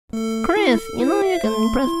Chris, you know you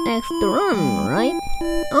can press X to run, right?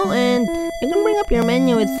 Oh, and you can bring up your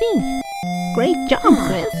menu with C. Great job,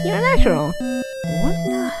 Chris. You're a natural. What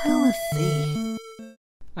the hell is C?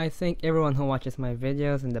 I think everyone who watches my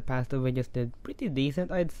videos in the past 2 videos did pretty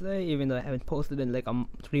decent, I'd say, even though I haven't posted in like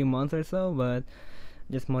 3 months or so, but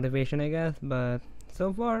just motivation, I guess. But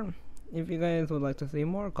so far, if you guys would like to see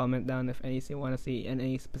more, comment down if you want to see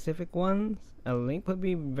any specific ones. A link would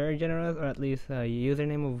be very generous, or at least a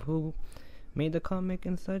username of who made the comic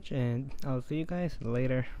and such, and I'll see you guys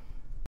later.